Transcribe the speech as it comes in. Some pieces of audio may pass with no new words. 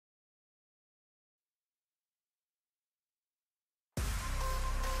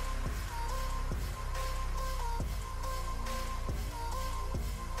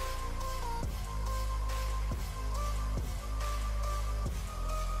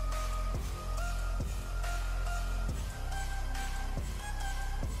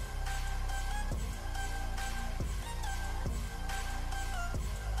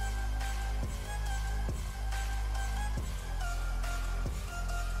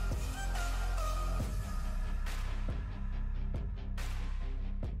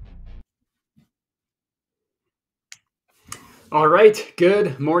All right.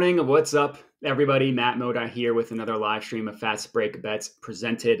 Good morning. What's up, everybody? Matt Moda here with another live stream of Fast Break Bets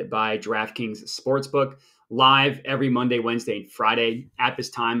presented by DraftKings Sportsbook, live every Monday, Wednesday, and Friday at this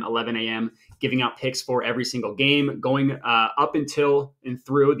time, 11 a.m., giving out picks for every single game, going up until and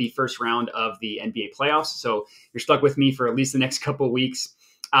through the first round of the NBA playoffs. So you're stuck with me for at least the next couple of weeks.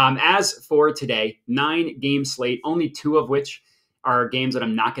 As for today, 9-game slate, only 2 of which are games that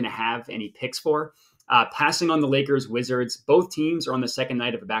I'm not going to have any picks for. Passing on the Lakers, Wizards, both teams are on the second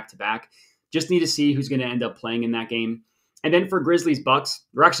night of a back-to-back. Just need to see who's going to end up playing in that game. And then for Grizzlies, Bucks,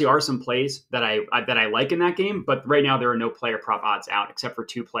 there actually are some plays that I like in that game, but right now there are no player prop odds out except for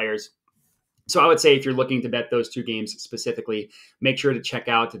 2 players. So I would say if you're looking to bet those 2 games specifically, make sure to check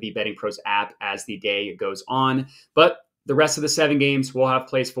out the BettingPros app as the day goes on. But the rest of the 7 games we'll have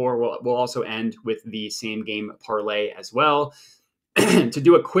plays for. We'll also end with the same game parlay as well. To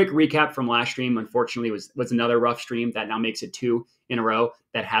do a quick recap from last stream, unfortunately, was another rough stream that now makes it 2 in a row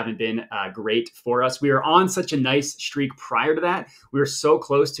that haven't been great for us. We were on such a nice streak prior to that. We were so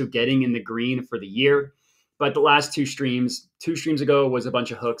close to getting in the green for the year. But the last 2 streams ago was a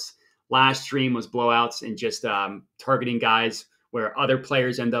bunch of hooks. Last stream was blowouts and just targeting guys where other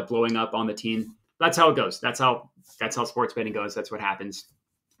players end up blowing up on the team. That's how it goes. That's how sports betting goes. That's what happens.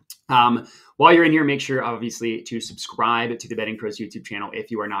 While you're in here, make sure obviously to subscribe to the BettingPros YouTube channel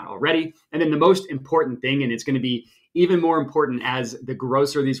if you are not already. And then the most important thing, and it's going to be even more important as the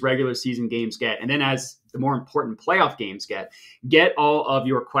grosser these regular season games get, and then as the more important playoff games get all of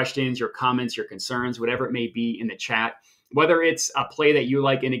your questions, your comments, your concerns, whatever it may be in the chat. Whether it's a play that you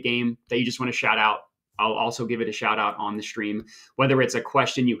like in a game that you just want to shout out, I'll also give it a shout out on the stream. Whether it's a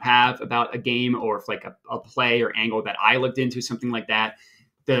question you have about a game or if like a play or angle that I looked into, something like that.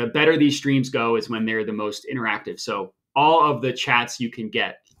 The better these streams go is when they're the most interactive. So all of the chats you can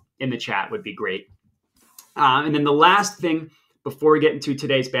get in the chat would be great. And then the last thing before we get into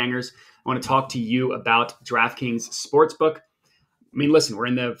today's bangers, I want to talk to you about DraftKings Sportsbook. I mean, listen, we're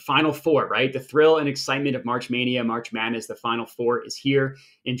in the Final Four, right? The thrill and excitement of March Mania, March Madness, the Final Four is here.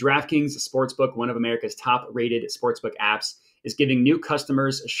 In DraftKings Sportsbook, one of America's top-rated sportsbook apps, is giving new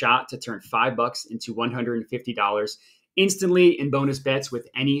customers a shot to turn $5 into $150 instantly in bonus bets with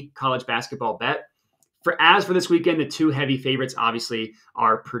any college basketball bet. As for this weekend, the 2 heavy favorites obviously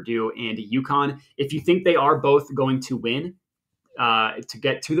are Purdue and UConn. If you think they are both going to win to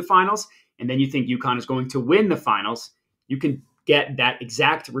get to the finals, and then you think UConn is going to win the finals, you can get that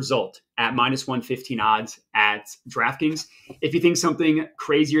exact result at -115 odds at DraftKings. If you think something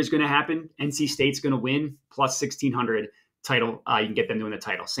crazier is going to happen, NC State's going to win plus 1,600 title, you can get them doing the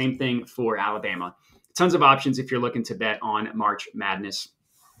title. Same thing for Alabama. Tons of options if you're looking to bet on March Madness.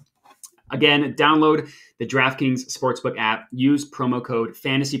 Again, download the DraftKings Sportsbook app. Use promo code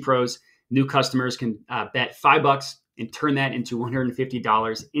FANTASYPROS. New customers can bet $5 and turn that into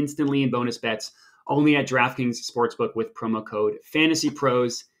 $150 instantly in bonus bets. Only at DraftKings Sportsbook with promo code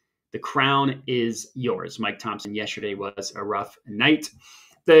FANTASYPROS. The crown is yours. Mike Thompson, yesterday was a rough night.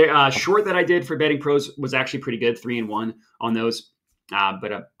 The short that I did for BettingPros was actually pretty good, 3-1 on those.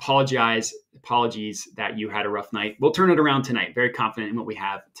 But apologies that you had a rough night. We'll turn it around tonight. Very confident in what we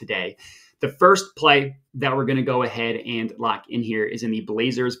have today. The first play that we're going to go ahead and lock in here is in the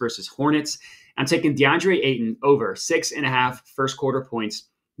Blazers versus Hornets. I'm taking DeAndre Ayton over 6.5 first quarter points.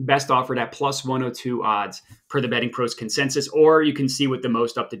 Best offered at plus 102 odds per the BettingPros consensus, or you can see what the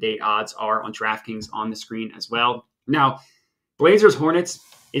most up-to-date odds are on DraftKings on the screen as well. Now, Blazers Hornets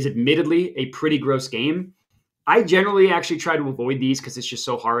is admittedly a pretty gross game. I generally actually try to avoid these because it's just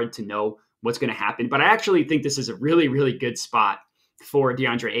so hard to know what's going to happen. But I actually think this is a really, really good spot for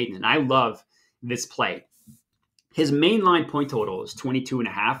DeAndre Ayton. And I love this play. His main line point total is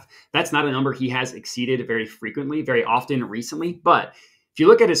 22.5. That's not a number he has exceeded very frequently, very often recently. But if you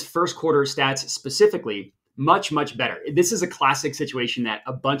look at his first quarter stats specifically, much, much better. This is a classic situation that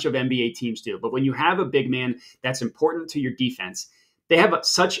a bunch of NBA teams do. But when you have a big man that's important to your defense, they have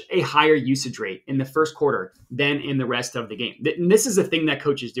such a higher usage rate in the first quarter than in the rest of the game. And this is a thing that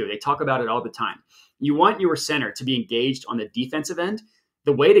coaches do. They talk about it all the time. You want your center to be engaged on the defensive end.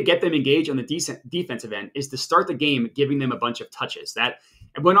 The way to get them engaged on the defensive end is to start the game giving them a bunch of touches. That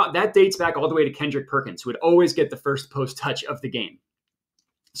dates back all the way to Kendrick Perkins, who would always get the first post touch of the game.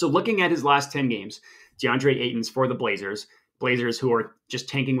 So looking at his last 10 games, DeAndre Ayton's for the Blazers who are just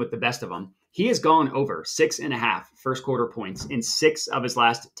tanking with the best of them, he has gone over 6.5 first quarter points in 6 of his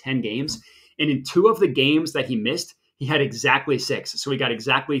last 10 games. And in 2 of the games that he missed, he had exactly 6. So he got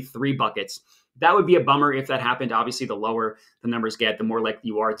exactly 3 buckets. That would be a bummer if that happened. Obviously, the lower the numbers get, the more likely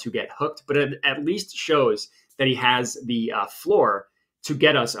you are to get hooked. But it at least shows that he has the floor to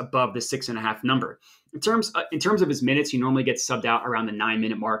get us above the 6.5 number. In terms of his minutes, he normally gets subbed out around the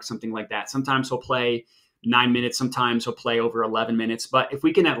 9-minute mark, something like that. Sometimes he'll play 9 minutes. Sometimes he'll play over 11 minutes. But if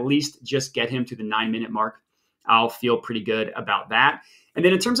we can at least just get him to the 9-minute mark, I'll feel pretty good about that. And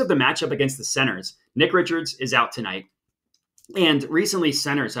then in terms of the matchup against the centers, Nick Richards is out tonight. And recently,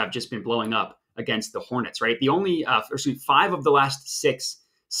 centers have just been blowing up against the Hornets, right? The only, 5 of the last 6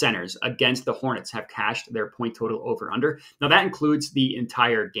 centers against the Hornets have cashed their point total over under. Now that includes the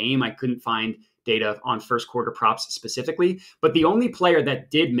entire game. I couldn't find data on first quarter props specifically, but the only player that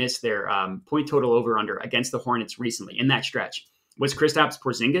did miss their point total over under against the Hornets recently in that stretch was Kristaps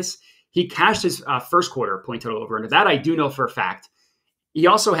Porzingis. He cashed his first quarter point total over under. That I do know for a fact. He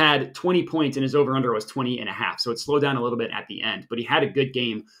also had 20 points and his over under was 20.5. So it slowed down a little bit at the end, but he had a good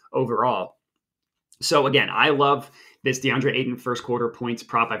game overall. So again, I love this DeAndre Ayton first quarter points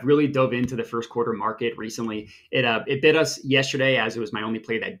prop. I've really dove into the first quarter market recently. It bit us yesterday as it was my only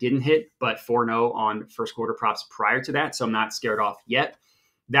play that didn't hit, but 4-0 on first quarter props prior to that. So I'm not scared off yet.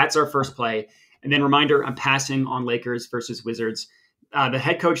 That's our first play. And then reminder, I'm passing on Lakers versus Wizards. The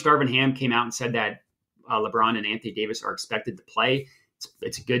head coach, Darvin Ham, came out and said that LeBron and Anthony Davis are expected to play.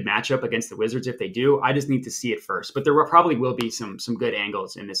 It's a good matchup against the Wizards if they do. I just need to see it first. But there probably will be some good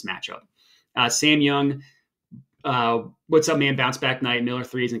angles in this matchup. Sam Young, what's up, man? Bounce back night. Miller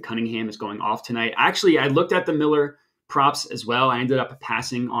threes and Cunningham is going off tonight. Actually, I looked at the Miller props as well. I ended up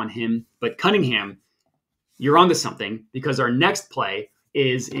passing on him. But Cunningham, you're onto something because our next play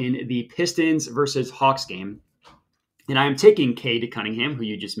is in the Pistons versus Hawks game. And I am taking Cade Cunningham, who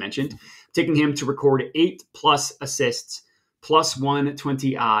you just mentioned, taking him to record 8+ assists, plus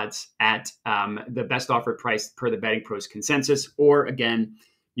 120 odds at the best offered price per the BettingPros consensus. Or again,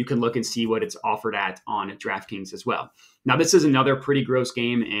 you can look and see what it's offered at on DraftKings as well. Now, this is another pretty gross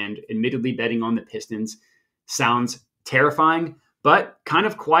game, and admittedly betting on the Pistons sounds terrifying, but kind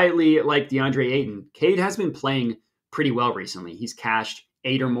of quietly like DeAndre Ayton, Cade has been playing pretty well recently. He's cashed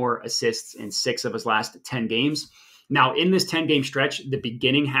 8 or more assists in 6 of his last 10 games. Now, in this 10-game stretch, the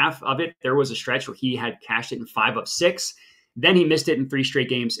beginning half of it, there was a stretch where he had cashed it in 5 of 6. Then he missed it in 3 straight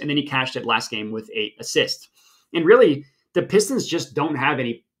games, and then he cashed it last game with 8 assists. And really, the Pistons just don't have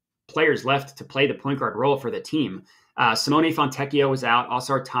any players left to play the point guard role for the team. Simone Fontecchio was out.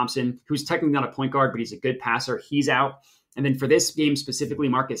 Oscar Thompson, who's technically not a point guard, but he's a good passer, he's out. And then for this game specifically,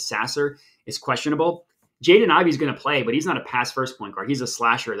 Marcus Sasser is questionable. Jaden Ivey's going to play, but he's not a pass-first point guard. He's a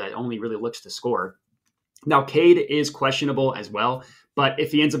slasher that only really looks to score. Now, Cade is questionable as well, but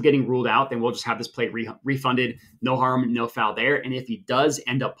if he ends up getting ruled out, then we'll just have this play refunded. No harm, no foul there. And if he does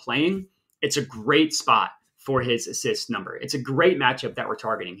end up playing, it's a great spot for his assist number. It's a great matchup that we're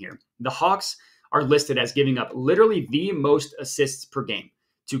targeting here. The Hawks are listed as giving up literally the most assists per game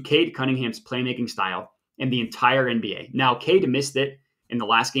to Cade Cunningham's playmaking style in the entire NBA. Now, Cade missed it in the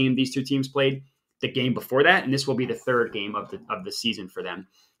last game these two teams played, the game before that, and this will be the 3rd game of the season for them.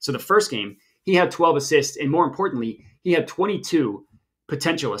 So the first game, he had 12 assists, and more importantly, he had 22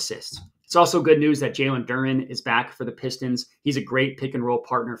 potential assists. It's also good news that Jalen Duren is back for the Pistons. He's a great pick-and-roll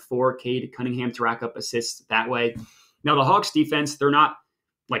partner for Cade Cunningham to rack up assists that way. Now, the Hawks defense, they're not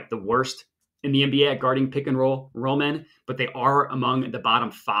like the worst in the NBA at guarding pick-and-roll men, but they are among the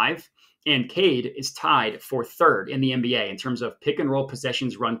bottom 5. And Cade is tied for 3rd in the NBA in terms of pick-and-roll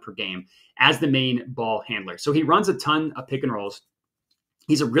possessions run per game as the main ball handler. So he runs a ton of pick-and-rolls.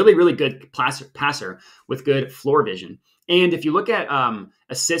 He's a really, really good passer with good floor vision. And if you look at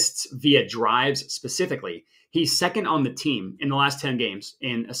assists via drives specifically, he's 2nd on the team in the last 10 games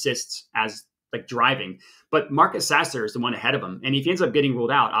in assists as like driving. But Marcus Sasser is the one ahead of him. And if he ends up getting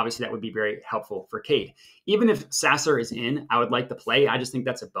ruled out, obviously that would be very helpful for Cade. Even if Sasser is in, I would like the play. I just think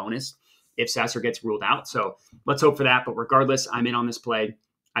that's a bonus if Sasser gets ruled out. So let's hope for that. But regardless, I'm in on this play.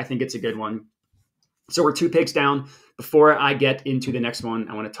 I think it's a good one. So we're 2 picks down. Before I get into the next one,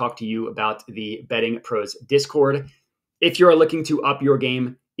 I want to talk to you about the BettingPros Discord. If you're looking to up your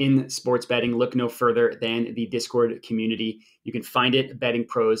game in sports betting, look no further than the Discord community. You can find it at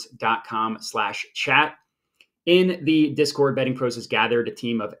bettingpros.com/chat. In the Discord, BettingPros has gathered a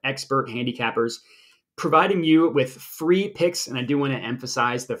team of expert handicappers providing you with free picks. And I do want to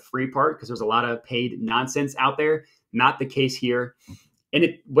emphasize the free part because there's a lot of paid nonsense out there. Not the case here.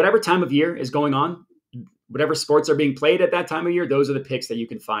 And whatever time of year is going on, whatever sports are being played at that time of year, those are the picks that you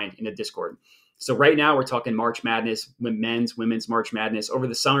can find in the Discord. So right now we're talking March Madness, women's March Madness. Over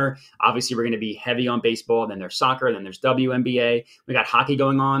the summer, obviously we're going to be heavy on baseball. Then there's soccer. Then there's WNBA. We got hockey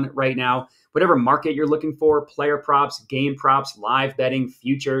going on right now. Whatever market you're looking for, player props, game props, live betting,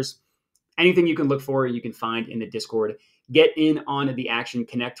 futures, anything you can look for, you can find in the Discord. Get in on the action.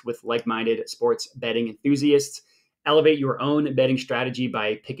 Connect with like-minded sports betting enthusiasts. Elevate your own betting strategy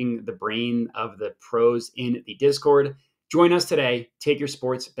by picking the brain of the pros in the Discord. Join us today. Take your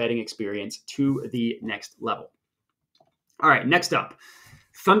sports betting experience to the next level. All right, next up,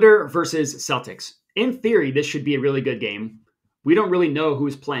 Thunder versus Celtics. In theory, this should be a really good game. We don't really know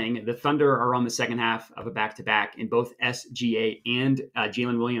who's playing. The Thunder are on the second half of a back-to-back, and both SGA and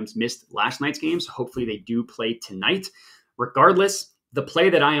Jalen Williams missed last night's games. Hopefully they do play tonight. Regardless, the play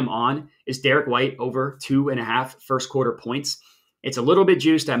that I am on is Derrick White over 2.5 first quarter points. It's a little bit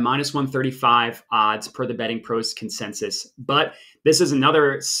juiced at minus 135 odds per the BettingPros consensus, but this is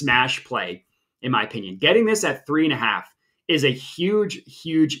another smash play, in my opinion. Getting this at 3.5 is a huge,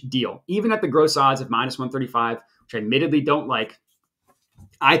 huge deal. Even at the gross odds of minus 135, which I admittedly don't like,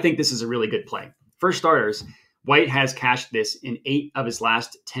 I think this is a really good play. For starters, White has cashed this in 8 of his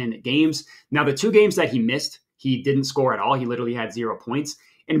last 10 games. Now, the 2 games that he missed, he didn't score at all. He literally had 0 points.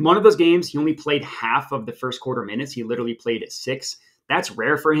 In one of those games, he only played half of the first quarter minutes. He literally played 6. That's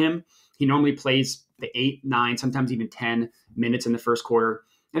rare for him. He normally plays the 8, 9, sometimes even 10 minutes in the first quarter.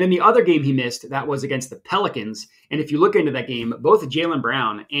 And then the other game he missed, that was against the Pelicans. And if you look into that game, both Jaylen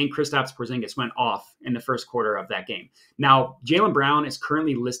Brown and Kristaps Porzingis went off in the first quarter of that game. Now, Jaylen Brown is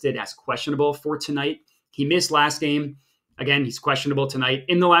currently listed as questionable for tonight. He missed last game. Again, he's questionable tonight.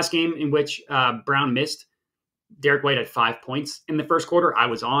 In the last game in which Brown missed, Derrick White had 5 points in the first quarter. I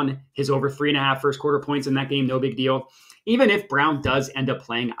was on his over 3.5 first quarter points in that game. No big deal. Even if Brown does end up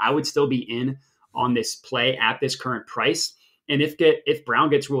playing, I would still be in on this play at this current price. And if Brown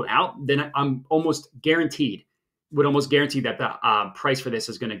gets ruled out, then I'm almost guaranteed that the price for this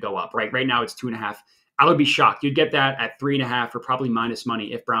is going to go up. Right now it's 2.5. I would be shocked. You'd get that at 3.5 or probably minus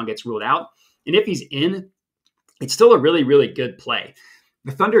money if Brown gets ruled out. And if he's in, it's still a really, really good play.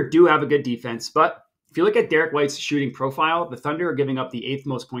 The Thunder do have a good defense, but if you look at Derrick White's shooting profile, the Thunder are giving up the 8th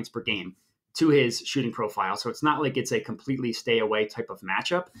most points per game to his shooting profile. So it's not like it's a completely stay away type of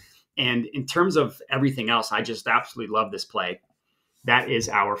matchup. And in terms of everything else, I just absolutely love this play. That is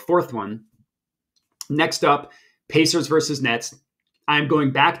our 4th one. Next up, Pacers versus Nets. I'm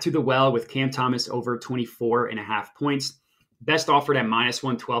going back to the well with Cam Thomas over 24.5 points. Best offered at minus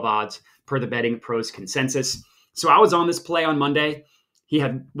 112 odds per the BettingPros consensus. So I was on this play on Monday. He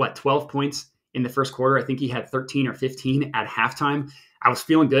had, 12 points in the first quarter. I think he had 13 or 15 at halftime. I was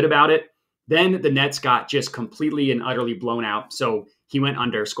feeling good about it. Then the Nets got just completely and utterly blown out. So he went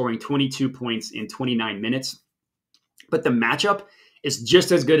under, scoring 22 points in 29 minutes. But the matchup is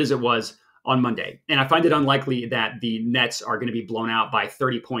just as good as it was on Monday. And I find it unlikely that the Nets are going to be blown out by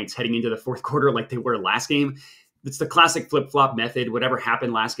 30 points heading into the fourth quarter like they were last game. It's the classic flip-flop method. Whatever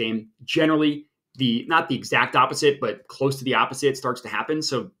happened last game, generally, not the exact opposite, but close to the opposite starts to happen.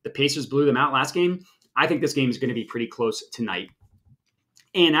 So the Pacers blew them out last game. I think this game is going to be pretty close tonight.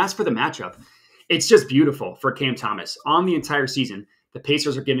 And as for the matchup, it's just beautiful for Cam Thomas. On the entire season, the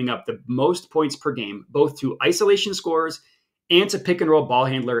Pacers are giving up the most points per game, both to isolation scorers and to pick and roll ball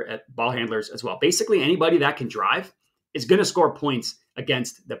handlers as well. Basically, anybody that can drive is going to score points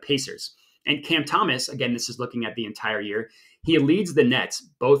against the Pacers. And Cam Thomas, again, this is looking at the entire year, he leads the Nets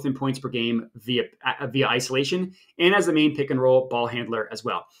both in points per game via isolation and as the main pick and roll ball handler as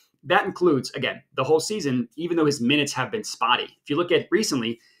well. That includes, again, the whole season, even though his minutes have been spotty. If you look at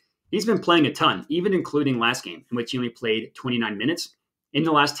recently, he's been playing a ton, even including last game, in which he only played 29 minutes. In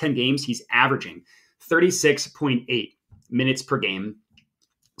the last 10 games, he's averaging 36.8 minutes per game.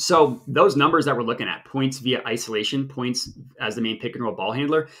 So those numbers that we're looking at, points via isolation, points as the main pick and roll ball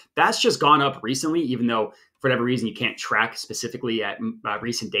handler, that's just gone up recently, even though for whatever reason you can't track specifically at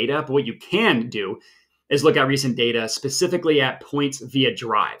recent data. But what you can do is look at recent data specifically at points via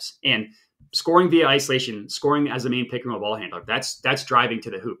drives and scoring via isolation, scoring as the main pick and roll ball handler. That's driving to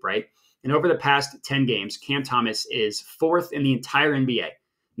the hoop, right? And over the past 10 games, Cam Thomas is 4th in the entire NBA.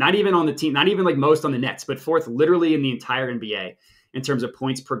 Not even on the team, not even like most on the Nets, but 4th literally in the entire NBA in terms of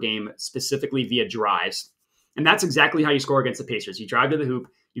points per game, specifically via drives. And that's exactly how you score against the Pacers. You drive to the hoop,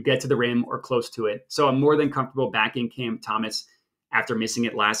 you get to the rim or close to it. So I'm more than comfortable backing Cam Thomas after missing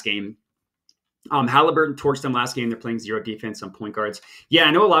it last game. Halliburton torched them last game. They're playing 0 defense on point guards. Yeah,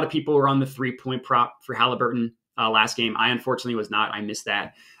 I know a lot of people were on the 3-point prop for Halliburton last game. I unfortunately was not. I missed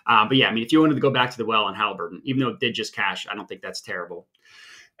that. But yeah, I mean, if you wanted to go back to the well on Halliburton, even though it did just cash, I don't think that's terrible.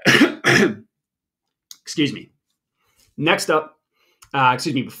 Excuse me. Next up,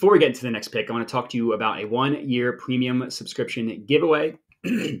 before we get into the next pick, I want to talk to you about a 1-year premium subscription giveaway.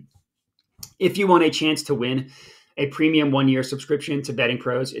 If you want a chance to win a premium 1-year subscription to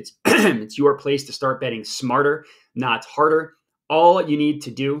BettingPros, it's your place to start betting smarter, not harder. All you need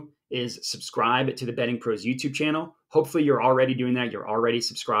to do is subscribe to the BettingPros YouTube channel. Hopefully you're already doing that. You're already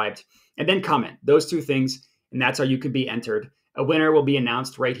subscribed. And then comment. Those 2 things and that's how you could be entered. A winner will be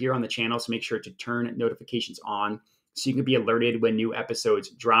announced right here on the channel, so make sure to turn notifications on so you can be alerted when new episodes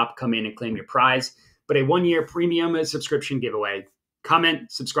drop. Come in and claim your prize. But a 1-year premium subscription giveaway.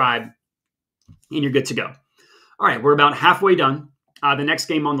 Comment, subscribe, and you're good to go. All right, we're about halfway done. The next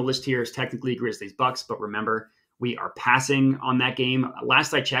game on the list here is technically Grizzlies-Bucks, but remember, we are passing on that game.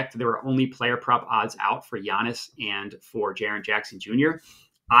 Last I checked, there were only player prop odds out for Giannis and for Jaren Jackson Jr.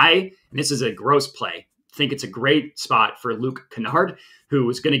 And this is a gross play, think it's a great spot for Luke Kennard, who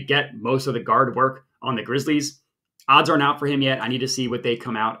is going to get most of the guard work on the Grizzlies. Odds aren't out for him yet. I need to see what they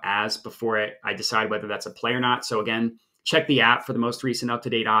come out as before I decide whether that's a play or not. So again, check the app for the most recent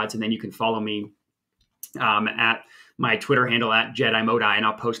up-to-date odds, and then you can follow me at my Twitter handle at JediModi, and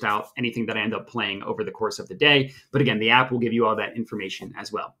I'll post out anything that I end up playing over the course of the day. But again, the app will give you all that information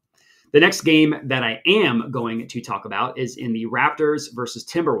as well. The next game that I am going to talk about is in the Raptors versus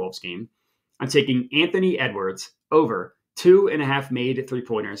Timberwolves game. I'm taking Anthony Edwards over 2.5 made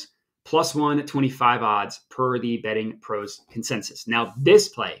three-pointers, plus 125 odds per the BettingPros consensus. Now, this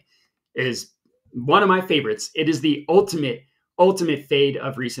play is one of my favorites. It is the ultimate fade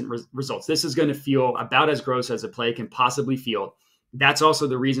of recent results. This is going to feel about as gross as a play can possibly feel. That's also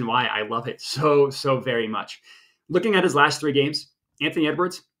the reason why I love it so very much. Looking at his last 3 games, Anthony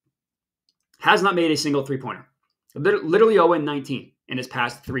Edwards has not made a single three-pointer. Literally 0-19 in his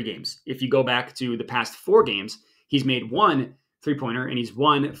past 3 games. If you go back to the past 4 games, he's made 1 three-pointer and he's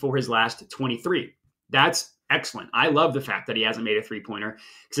 1 for his last 23. That's excellent. I love the fact that he hasn't made a three-pointer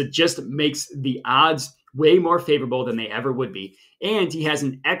because it just makes the odds way more favorable than they ever would be. And he has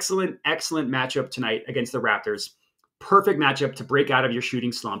an excellent matchup tonight against the Raptors. Perfect matchup to break out of your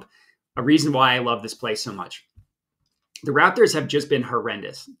shooting slump. A reason why I love this play so much. The Raptors have just been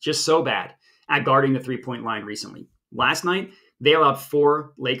horrendous, just so bad at guarding the three-point line recently. Last night, they allowed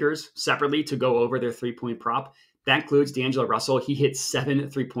 4 Lakers separately to go over their three-point prop. That includes D'Angelo Russell. He hit 7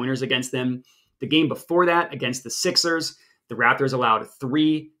 three-pointers against them. The game before that, against the Sixers, the Raptors allowed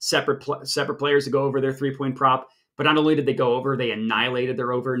 3 separate players to go over their three-point prop. But not only did they go over, they annihilated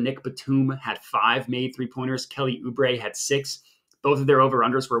their over. Nick Batum had 5 made three-pointers. Kelly Oubre had 6. Both of their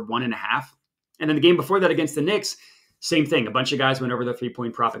over-unders were 1.5. And then the game before that against the Knicks, same thing. A bunch of guys went over the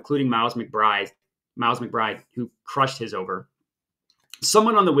three-point prop, including Miles McBride, who crushed his over.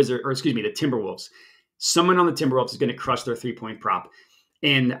 Someone on the Timberwolves. Someone on the Timberwolves is going to crush their three-point prop.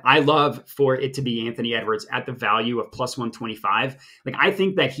 And I love for it to be Anthony Edwards at the value of plus 125. Like, I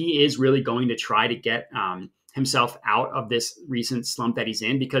think that he is really going to try to get himself out of this recent slump that he's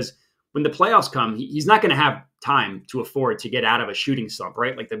in, because when the playoffs come, he's not going to have time to afford to get out of a shooting slump,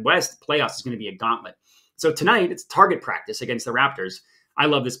 right? Like, the West playoffs is going to be a gauntlet. So tonight, it's target practice against the Raptors. I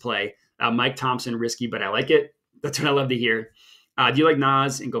love this play. Mike Thompson, risky, but I like it. That's what I love to hear. Do you like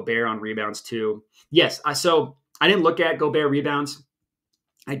Nas and Gobert on rebounds too? Yes. So I didn't look at Gobert rebounds.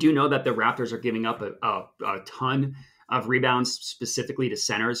 I do know that the Raptors are giving up a ton of rebounds specifically to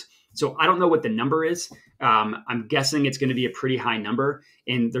centers. So I don't know what the number is. I'm guessing it's going to be a pretty high number,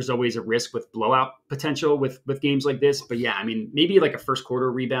 and there's always a risk with blowout potential with games like this. But yeah, I mean, maybe like a first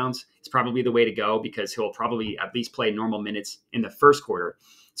quarter rebounds is probably the way to go, because he'll probably at least play normal minutes in the first quarter.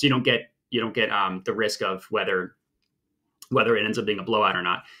 So you don't get the risk of whether it ends up being a blowout or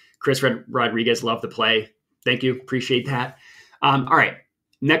not. Chris Rodriguez, love the play. Thank you. Appreciate that. All right.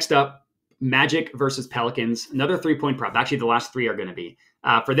 Next up, Magic versus Pelicans. Another three-point prop. Actually, the last 3 are going to be.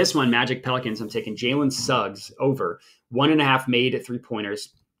 For this one, Magic Pelicans, I'm taking Jalen Suggs over 1.5 made three-pointers.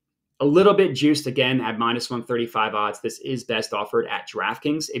 A little bit juiced again at minus 135 odds. This is best offered at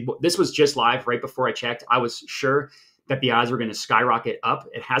DraftKings. This was just live right before I checked. I was sure that the odds were going to skyrocket up.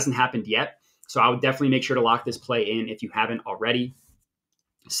 It hasn't happened yet. So I would definitely make sure to lock this play in if you haven't already.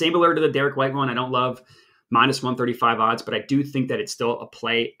 Same alert to the Derrick White one. I don't love minus 135 odds, but I do think that it's still a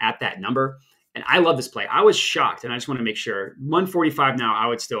play at that number. And I love this play. I was shocked, and I just want to make sure. 145 now, I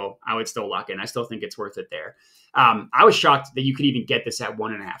would still lock in. I still think it's worth it there. I was shocked that you could even get this at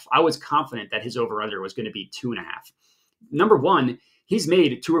 1.5. I was confident that his over-under was going to be 2.5. Number one, he's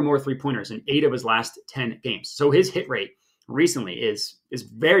made 2 or more three-pointers in 8 of his last 10 games. So his hit rate recently is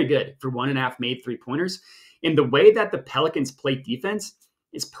very good for 1.5 made three-pointers. And the way that the Pelicans play defense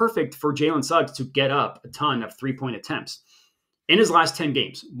is perfect for Jalen Suggs to get up a ton of three-point attempts. In his last 10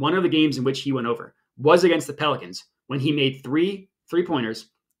 games, one of the games in which he went over was against the Pelicans, when he made 3 three-pointers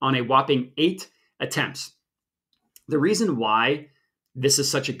on a whopping 8 attempts. The reason why this is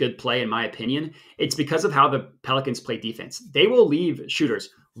such a good play, in my opinion, it's because of how the Pelicans play defense. They will leave shooters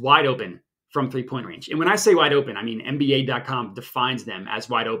wide open from three-point range. And when I say wide open, I mean NBA.com defines them as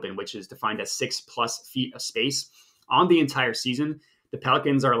wide open, which is defined as 6+ feet of space on the entire season. The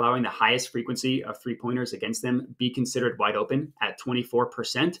Pelicans are allowing the highest frequency of three-pointers against them be considered wide open at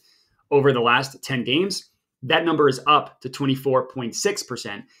 24% over the last 10 games. That number is up to 24.6%.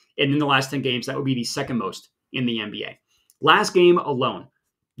 And in the last 10 games, that would be the second most in the NBA. Last game alone,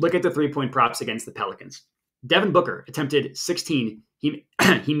 look at the three-point props against the Pelicans. Devin Booker attempted 16. He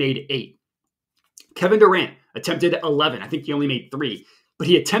made 8. Kevin Durant attempted 11. I think he only made 3, but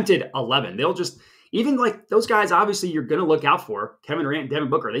he attempted 11. They'll just, even like those guys, obviously you're going to look out for, Kevin Durant and Devin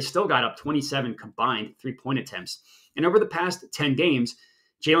Booker, they still got up 27 combined three-point attempts. And over the past 10 games,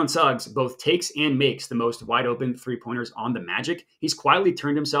 Jalen Suggs both takes and makes the most wide open three-pointers on the Magic. He's quietly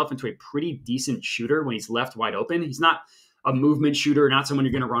turned himself into a pretty decent shooter when he's left wide open. He's not a movement shooter, not someone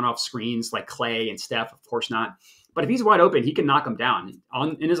you're going to run off screens like Clay and Steph, of course not. But if he's wide open, he can knock them down.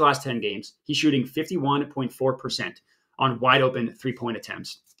 In his last 10 games, he's shooting 51.4% on wide open three-point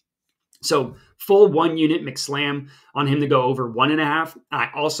attempts. So full 1 unit McSlam on him to go over 1.5. I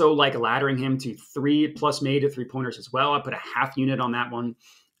also like laddering him to 3+ made three-pointers as well. I put a half unit on that one.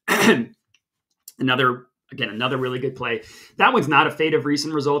 Another really good play. That one's not a fade of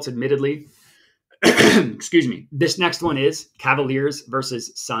recent results, admittedly. Excuse me. This next one is Cavaliers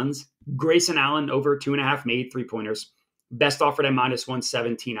versus Suns. Grayson Allen over 2.5 made three-pointers. Best offered at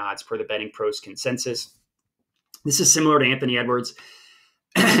 -117 odds per the BettingPros consensus. This is similar to Anthony Edwards.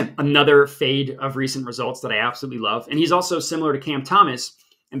 Another fade of recent results that I absolutely love. And he's also similar to Cam Thomas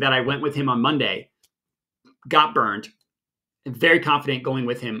in that I went with him on Monday, got burned, and very confident going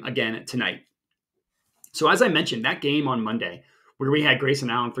with him again tonight. So as I mentioned, that game on Monday where we had Grayson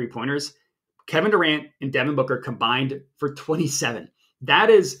Allen three-pointers, Kevin Durant and Devin Booker combined for 27. That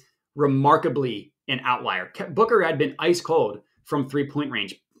is remarkably an outlier. Booker had been ice cold from three-point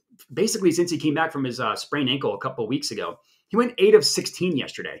range, basically since he came back from his sprained ankle a couple of weeks ago. He went 8 of 16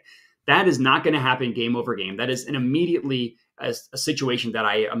 yesterday. That is not going to happen game over game. That is a situation that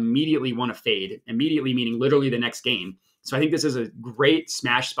I immediately want to fade, immediately meaning literally the next game. So I think this is a great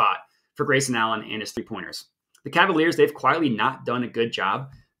smash spot for Grayson Allen and his three-pointers. The Cavaliers, they've quietly not done a good job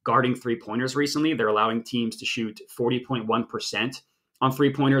guarding three-pointers recently. They're allowing teams to shoot 40.1% on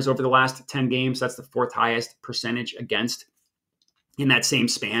three-pointers over the last 10 games. That's the 4th highest percentage against in that same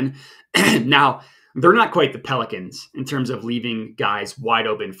span. Now, they're not quite the Pelicans in terms of leaving guys wide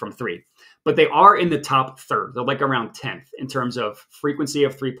open from three, but they are in the top third. They're like around 10th in terms of frequency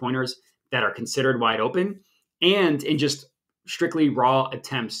of three-pointers that are considered wide open and in just strictly raw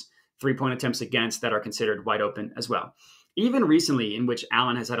attempts, three-point attempts against that are considered wide open as well. Even recently, in which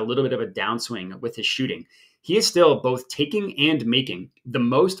Allen has had a little bit of a downswing with his shooting, he is still both taking and making the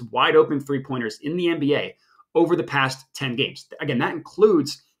most wide open three-pointers in the NBA over the past 10 games. Again, that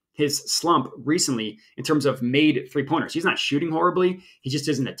includes his slump recently in terms of made three-pointers. He's not shooting horribly. He just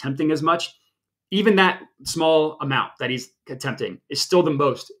isn't attempting as much. Even that small amount that he's attempting is still the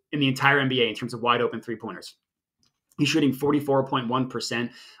most in the entire NBA in terms of wide open three-pointers. He's shooting 44.1%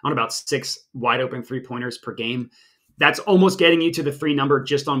 on about 6 wide open three-pointers per game. That's almost getting you to the 3 number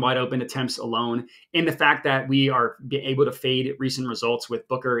just on wide open attempts alone. And the fact that we are able to fade recent results with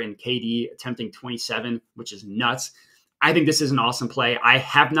Booker and KD attempting 27, which is nuts. I think this is an awesome play. I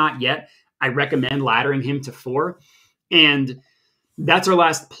have not yet. I recommend laddering him to 4. And that's our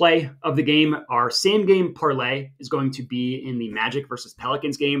last play of the game. Our same game parlay is going to be in the Magic versus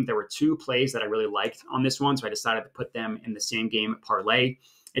Pelicans game. There were 2 plays that I really liked on this one, so I decided to put them in the same game parlay.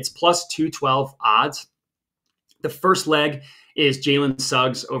 It's plus 212 odds. The first leg is Jalen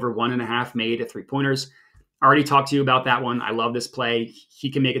Suggs over 1.5 made three-pointers. I already talked to you about that one. I love this play. He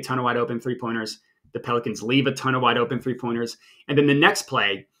can make a ton of wide open three-pointers. The Pelicans leave a ton of wide open three-pointers. And then the next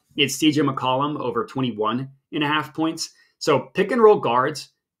play is CJ McCollum over 21.5 points. So pick and roll guards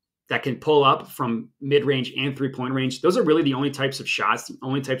that can pull up from mid-range and three-point range. Those are really the only types of shots, the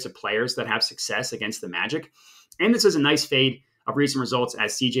only types of players that have success against the Magic. And this is a nice fade of recent results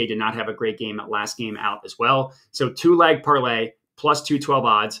as CJ did not have a great game last game out as well. So 2-leg parlay plus 212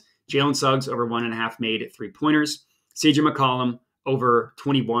 odds. Jalen Suggs over 1.5 made three-pointers. CJ McCollum over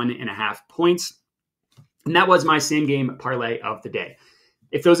 21.5 points. And that was my same game parlay of the day.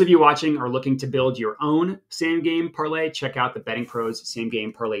 If those of you watching are looking to build your own same game parlay, check out the BettingPros same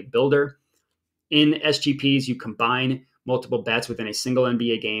game parlay builder. In SGPs, you combine multiple bets within a single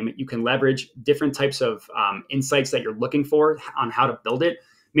NBA game. You can leverage different types of insights that you're looking for on how to build it,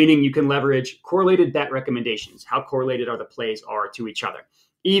 meaning you can leverage correlated bet recommendations. How correlated are the plays are to each other?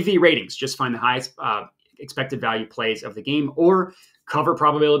 EV ratings, just find the highest expected value plays of the game, or cover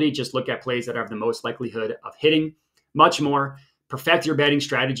probability, just look at plays that have the most likelihood of hitting. Much more. Perfect your betting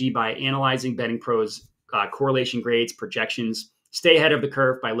strategy by analyzing BettingPros correlation grades, projections. Stay ahead of the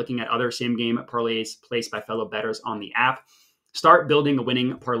curve by looking at other same game parlays placed by fellow bettors on the app. Start building the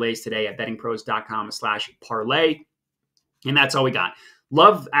winning parlays today at bettingpros.com/parlay. And that's all we got.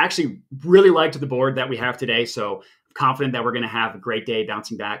 Actually really liked the board that we have today. So I'm confident that we're going to have a great day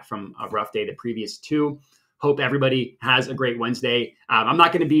bouncing back from a rough day the previous two. Hope everybody has a great Wednesday. I'm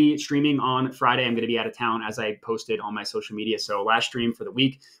not going to be streaming on Friday. I'm going to be out of town, as I posted on my social media. So last stream for the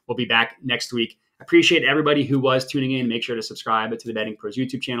week. We'll be back next week. Appreciate everybody who was tuning in. Make sure to subscribe to the Betting Pros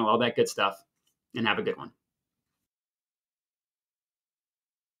YouTube channel, all that good stuff, and have a good one.